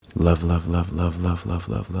Love, love, love, love, love, love,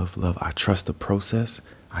 love, love, love. I trust the process.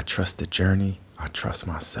 I trust the journey. I trust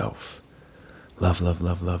myself. Love, love,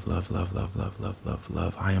 love, love, love, love, love, love, love, love,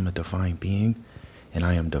 love. I am a divine being and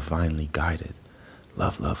I am divinely guided.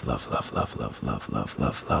 Love, love, love, love, love, love, love, love,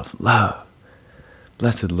 love, love, love.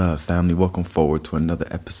 Blessed love, family. Welcome forward to another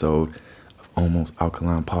episode of Almost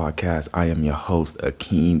Alkaline Podcast. I am your host,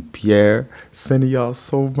 Akeem Pierre. Sending y'all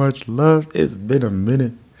so much love. It's been a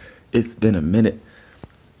minute.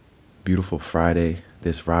 Beautiful Friday,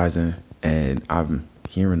 this rising, and I'm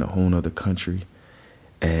here in a whole nother country.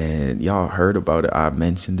 And y'all heard about it. I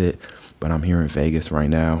mentioned it, but I'm here in Vegas right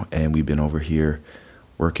now, and we've been over here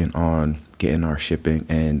working on getting our shipping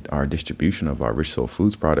and our distribution of our Rich Soul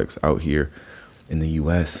Foods products out here in the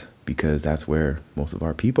U.S. because that's where most of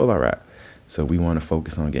our people are at. So we want to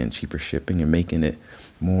focus on getting cheaper shipping and making it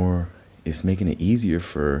easier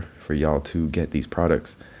for y'all to get these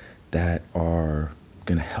products that are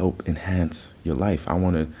going to help enhance your life. I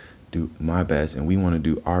want to do my best, and we want to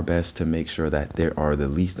do our best to make sure that there are the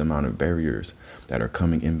least amount of barriers that are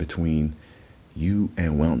coming in between you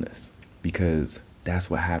and wellness, because that's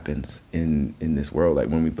what happens in this world. Like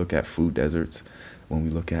when we look at food deserts, when we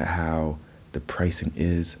look at how the pricing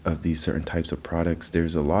is of these certain types of products,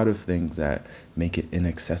 there's a lot of things that make it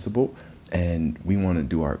inaccessible. And we want to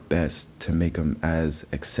do our best to make them as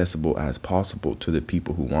accessible as possible to the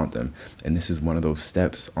people who want them. And this is one of those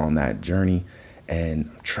steps on that journey. And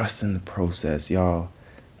I'm trusting the process, y'all.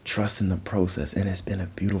 Trusting the process. And it's been a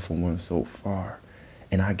beautiful one so far.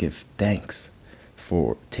 And I give thanks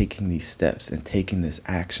for taking these steps and taking this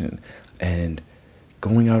action and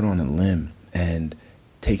going out on a limb and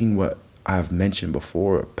taking what I've mentioned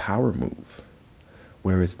before, a power move.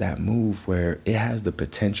 Where it's that move where it has the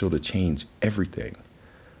potential to change everything.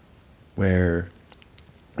 Where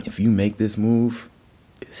if you make this move,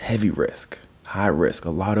 it's heavy risk, high risk, a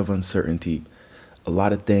lot of uncertainty, a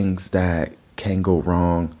lot of things that can go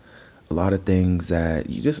wrong, a lot of things that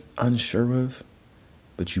you're just unsure of,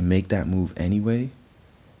 but you make that move anyway,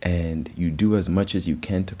 and you do as much as you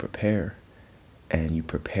can to prepare, and you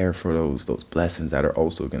prepare for those blessings that are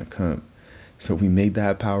also going to come. So we made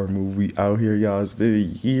that power move. We out here, y'all. It's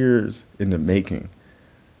been years in the making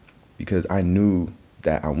because I knew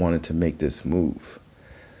that I wanted to make this move.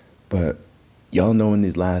 But y'all know in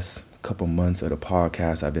these last couple months of the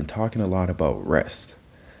podcast, I've been talking a lot about rest.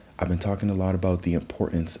 I've been talking a lot about the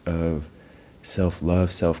importance of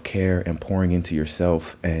self-love, self-care, and pouring into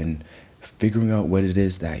yourself and figuring out what it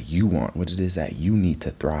is that you want, what it is that you need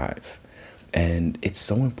to thrive. And it's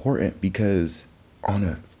so important because on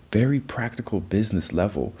a very practical business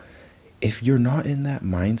level, if you're not in that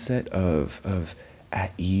mindset of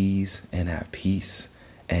at ease and at peace,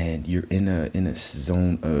 and you're in a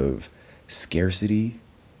zone of scarcity,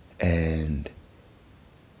 and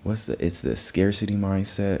it's the scarcity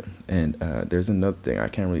mindset, and there's another thing, I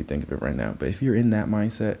can't really think of it right now, but if you're in that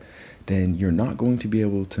mindset, then you're not going to be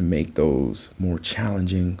able to make those more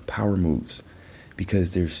challenging power moves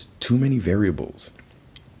because there's too many variables.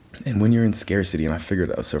 And when you're in scarcity, and I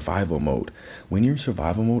figured out survival mode, when you're in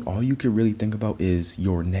survival mode, all you can really think about is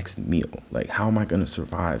your next meal. Like, how am I going to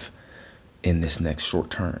survive in this next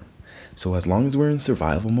short term? So as long as we're in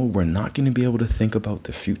survival mode, we're not going to be able to think about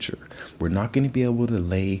the future. We're not going to be able to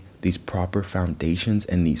lay these proper foundations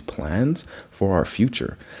and these plans for our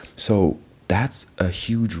future. So that's a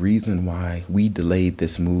huge reason why we delayed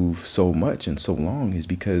this move so much and so long, is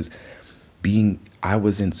because I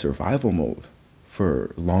was in survival mode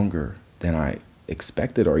for longer than I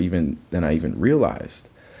expected, or even than I even realized,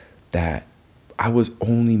 that I was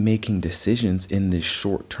only making decisions in this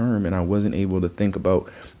short term, and I wasn't able to think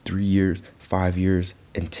about 3 years, 5 years,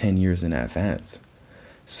 and 10 years in advance.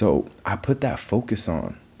 So I put that focus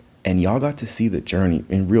on, and y'all got to see the journey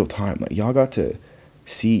in real time. Like, y'all got to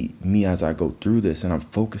see me as I go through this, and I'm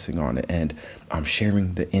focusing on it, and I'm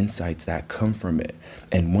sharing the insights that come from it.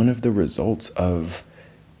 And one of the results of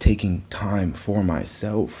taking time for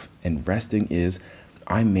myself and resting is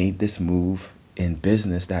I made this move in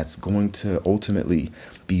business that's going to ultimately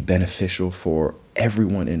be beneficial for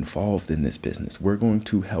everyone involved in this business. We're going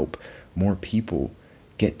to help more people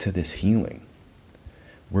get to this healing.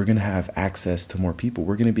 We're going to have access to more people.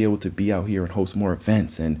 We're going to be able to be out here and host more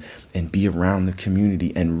events and be around the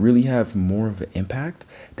community and really have more of an impact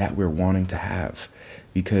that we're wanting to have.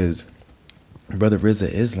 Because Brother Rizza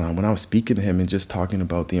Islam, when I was speaking to him and just talking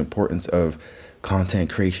about the importance of content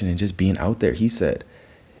creation and just being out there, he said,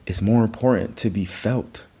 it's more important to be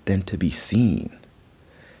felt than to be seen.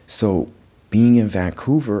 So being in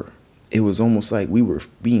Vancouver, it was almost like we were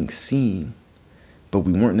being seen, but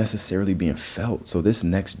we weren't necessarily being felt. So this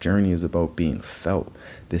next journey is about being felt.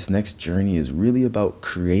 This next journey is really about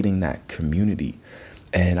creating that community.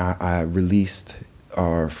 And I released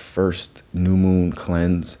our first new moon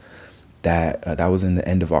cleanse that was in the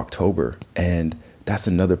end of October. And that's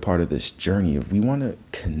another part of this journey. If we want to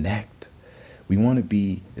connect, we want to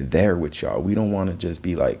be there with y'all. We don't want to just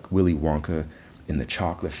be like Willy Wonka in the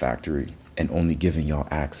chocolate factory and only giving y'all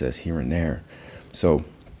access here and there. So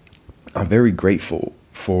I'm very grateful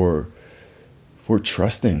for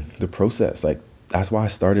trusting the process. Like, that's why I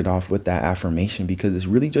started off with that affirmation, because it's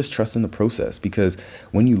really just trusting the process. Because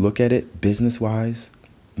when you look at it business wise,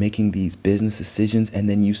 making these business decisions, and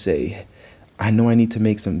then you say, I know I need to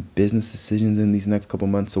make some business decisions in these next couple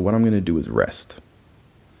months, so what I'm going to do is rest.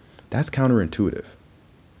 That's counterintuitive.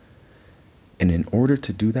 And in order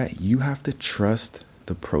to do that, you have to trust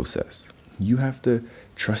the process. You have to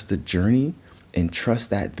trust the journey and trust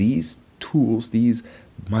that these tools, these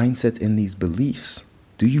mindsets, and these beliefs,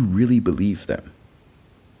 do you really believe them?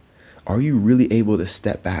 Are you really able to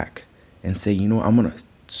step back and say, you know, I'm going to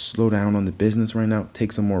slow down on the business right now,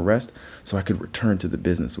 take some more rest so I could return to the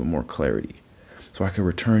business with more clarity, so I could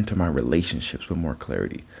return to my relationships with more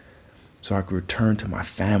clarity, so I could return to my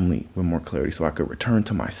family with more clarity, so I could return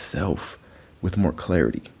to myself with more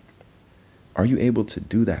clarity? Are you able to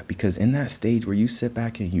do that? Because in that stage where you sit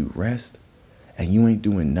back and you rest and you ain't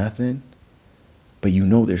doing nothing, but you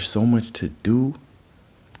know there's so much to do,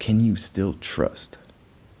 can you still trust?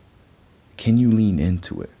 Can you lean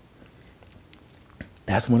into it?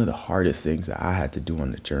 That's one of the hardest things that I had to do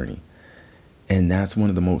on the journey. And that's one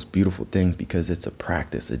of the most beautiful things, because it's a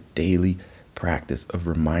practice, a daily practice of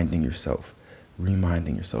reminding yourself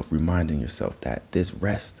that this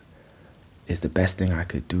rest is the best thing I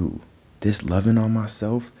could do. This loving on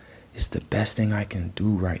myself is the best thing I can do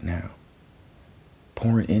right now.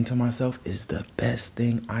 Pouring into myself is the best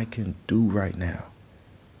thing I can do right now.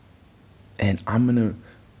 And I'm going to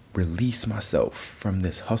release myself from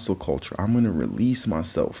this hustle culture. I'm going to release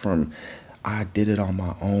myself from, I did it on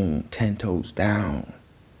my own, 10 toes down.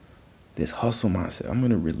 This hustle mindset. I'm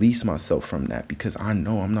going to release myself from that, because I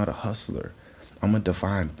know I'm not a hustler. I'm a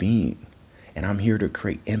divine being, and I'm here to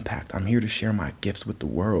create impact. I'm here to share my gifts with the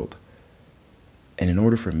world. And in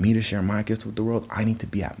order for me to share my gifts with the world, I need to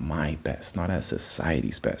be at my best, not at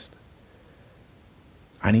society's best.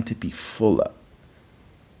 I need to be full up.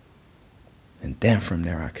 And then from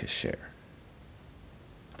there, I could share.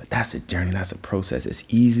 But that's a journey. That's a process. It's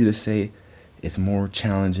easy to say. It's more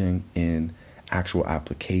challenging in actual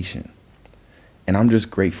application. And I'm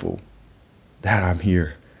just grateful that I'm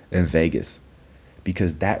here in Vegas,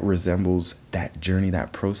 because that resembles that journey,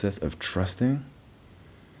 that process of trusting,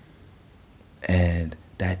 and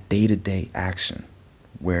that day-to-day action,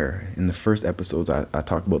 where in the first episodes, I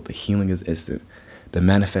talked about the healing is instant. The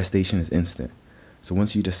manifestation is instant. So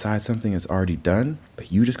once you decide something, it's already done,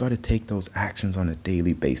 but you just got to take those actions on a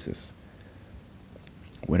daily basis,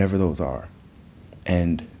 whatever those are.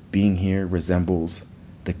 And being here resembles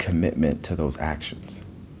the commitment to those actions.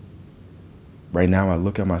 Right now, I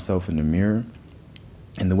look at myself in the mirror,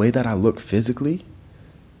 and the way that I look physically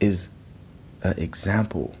is an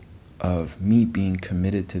example of me being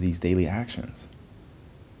committed to these daily actions.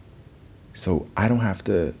 So I don't have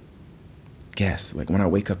to guess. Like, when I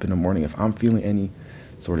wake up in the morning, if I'm feeling any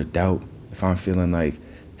sort of doubt, if I'm feeling like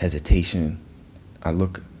hesitation, I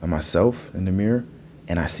look at myself in the mirror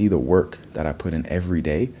and I see the work that I put in every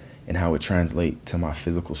day and how it translates to my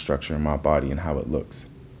physical structure in my body and how it looks.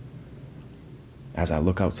 As I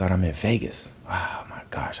look outside, I'm in Vegas. Oh my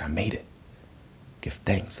gosh, I made it. Give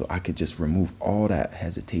thanks. So I could just remove all that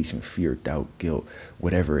hesitation, fear, doubt, guilt,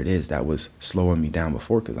 whatever it is that was slowing me down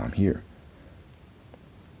before, because I'm here.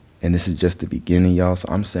 And this is just the beginning, y'all. So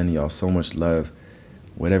I'm sending y'all so much love.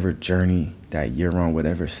 Whatever journey that you're on,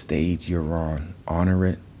 whatever stage you're on, honor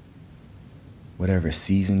it. Whatever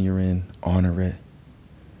season you're in, honor it.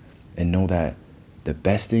 And know that the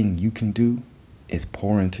best thing you can do is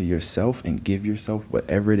pour into yourself and give yourself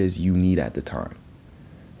whatever it is you need at the time.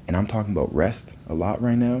 And I'm talking about rest a lot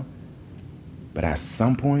right now. But at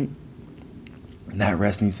some point, that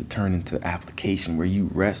rest needs to turn into application, where you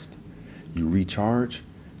rest, you recharge,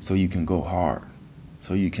 so you can go hard,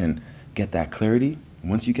 so you can get that clarity.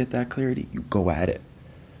 Once you get that clarity, you go at it.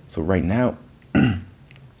 So right now,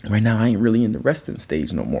 I ain't really in the resting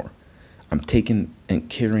stage no more. I'm taking and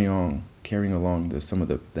carrying along some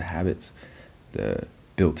of the habits, the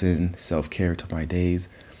built-in self-care to my days,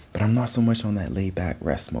 but I'm not so much on that laid-back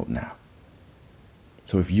rest mode now.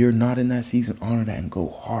 So if you're not in that season, honor that and go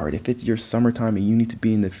hard. If it's your summertime and you need to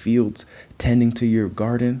be in the fields tending to your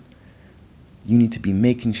garden, You need to be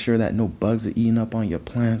making sure that no bugs are eating up on your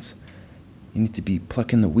plants. You need to be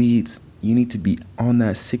plucking the weeds. You need to be on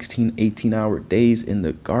that 16, 18-hour days in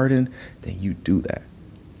the garden, then you do that.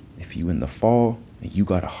 If you in the fall and you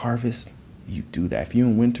got to harvest, you do that. If you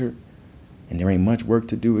in winter and there ain't much work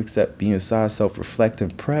to do except be inside, self-reflect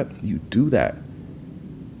and prep, you do that.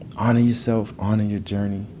 Honor yourself, honor your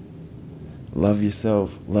journey. Love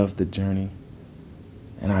yourself, love the journey.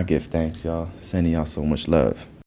 And I give thanks, y'all. Sending y'all so much love.